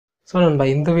So நம்ம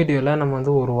இந்த வீடியோவில் நம்ம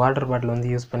வந்து ஒரு வாட்டர் பாட்டில் வந்து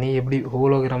யூஸ் பண்ணி எப்படி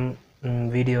ஹோலோகிராம்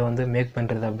வீடியோ வந்து மேக்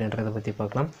பண்ணுறது அப்படின்றத பற்றி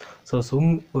பார்க்கலாம். ஸோ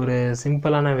ஒரு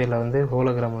சிம்பிளான வேல வந்து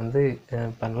ஹோலோகிராம் வந்து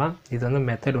பண்ணலாம். இது வந்து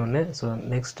மெத்தட் 1. ஸோ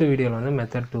நெக்ஸ்ட் வீடியோவில் வந்து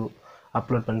மெத்தட் 2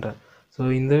 அப்லோட் பண்ணுறேன். ஸோ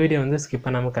இந்த வீடியோ வந்து ஸ்கிப்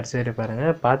பண்ணாமல் கடைசி வரை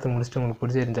பாருங்கள். பார்த்து முடிச்சுட்டு உங்களுக்கு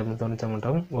பிடிச்சிருந்துச்சு அப்படின்னு தோணுச்சா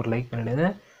மட்டும் ஒரு லைக் பண்ணிவிடுங்க.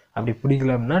 அப்படி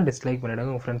பிடிக்கல அப்படின்னா டிஸ்லைக்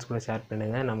பண்ணிவிடுங்க. உங்கள் ஃப்ரெண்ட்ஸ் கூட ஷேர்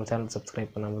பண்ணுங்கள். நம்ம சேனல்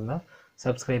சப்ஸ்கிரைப் பண்ணாமல் இருந்தால்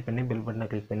சப்ஸ்கிரைப் பண்ணி பெல் பட்டனை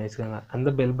கிளிக் பண்ணி வச்சுக்கோங்க. அந்த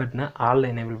பெல் பட்டனை ஆல்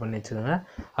எனேபிள் பண்ணி வச்சுக்கோங்க.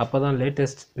 அப்போ தான்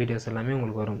லேட்டஸ்ட் வீடியோஸ் எல்லாமே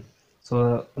உங்களுக்கு வரும். ஸோ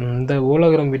இந்த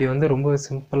ஹோலோகிராம் வீடியோ வந்து ரொம்ப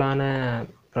சிம்பிளான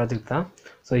ப்ராஜெக்ட் தான்.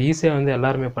 ஸோ ஈஸியாக வந்து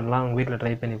எல்லாருமே பண்ணலாம். உங்கள் வீட்டில்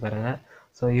ட்ரை பண்ணி பாருங்கள்.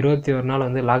 ஸோ 21 நாள்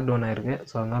வந்து லாக்டவுன் ஆகிருக்கு.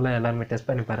 ஸோ அதனால் எல்லாருமே டெஸ்ட்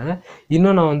பண்ணி பாருங்கள்.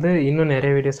 நான் வந்து இன்னும்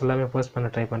நிறைய வீடியோஸ் எல்லாமே போஸ்ட் பண்ண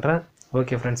ட்ரை பண்ணுறேன்.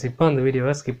 ஓகே ஃப்ரெண்ட்ஸ், இப்போ அந்த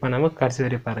வீடியோவை ஸ்கிப் பண்ணாமல் கடைசி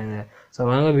வரை பாருங்கள். ஸோ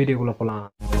வாங்க வீடியோக்குள்ளே போகலாம்.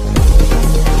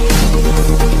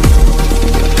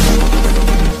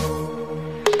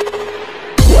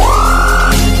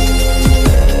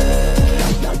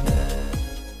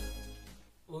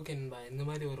 ஓகே நண்பா, இந்த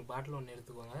மாதிரி ஒரு பாட்டில் ஒன்று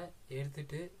எடுத்துக்கோங்க.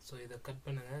 எடுத்துகிட்டு ஸோ இதை கட்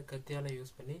பண்ணுங்கள் கத்தியால்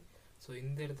யூஸ் பண்ணி. ஸோ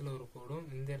இந்த இடத்துல ஒரு கோடும்,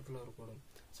 இந்த இடத்துல ஒரு கோடும்.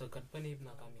 ஸோ கட் பண்ணி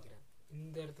நான் காமிக்கிறேன்.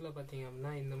 இந்த இடத்துல பார்த்தீங்க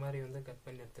அப்படின்னா இந்த மாதிரி வந்து கட்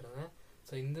பண்ணி எடுத்துடுங்க.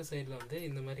 ஸோ இந்த சைடில் வந்து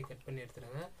இந்த மாதிரி கட் பண்ணி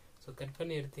எடுத்துடுங்க. ஸோ கட்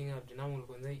பண்ணி எடுத்தீங்க அப்படின்னா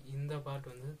உங்களுக்கு வந்து இந்த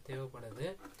பார்ட் வந்து தேவைப்படாது.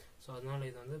 ஸோ அதனால்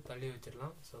இதை வந்து தள்ளி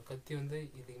வச்சிடலாம். ஸோ கத்தி வந்து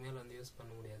இதுக்கு மேலே வந்து யூஸ்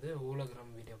பண்ண முடியாது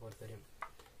ஹோலோகிராம் வீடியோ பொறுத்த வரையும்.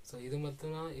 ஸோ இது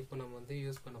மட்டும் தான் இப்போ நம்ம வந்து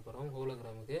யூஸ் பண்ண போகிறோம்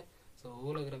ஹோலோகிராமுக்கு. ஸோ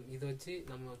ஹோலோகிராம் இதை வச்சு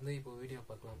நம்ம வந்து இப்போ வீடியோ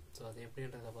பார்க்கலாம். ஸோ அது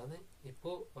எப்படின்றத பார்த்து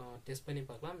இப்போது டெஸ்ட் பண்ணி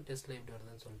பார்க்கலாம். டெஸ்ட்டில் எப்படி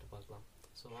வருதுன்னு சொல்லிட்டு பார்க்கலாம்.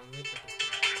 ஸோ வாங்க இப்போ டெஸ்ட்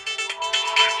பண்ணி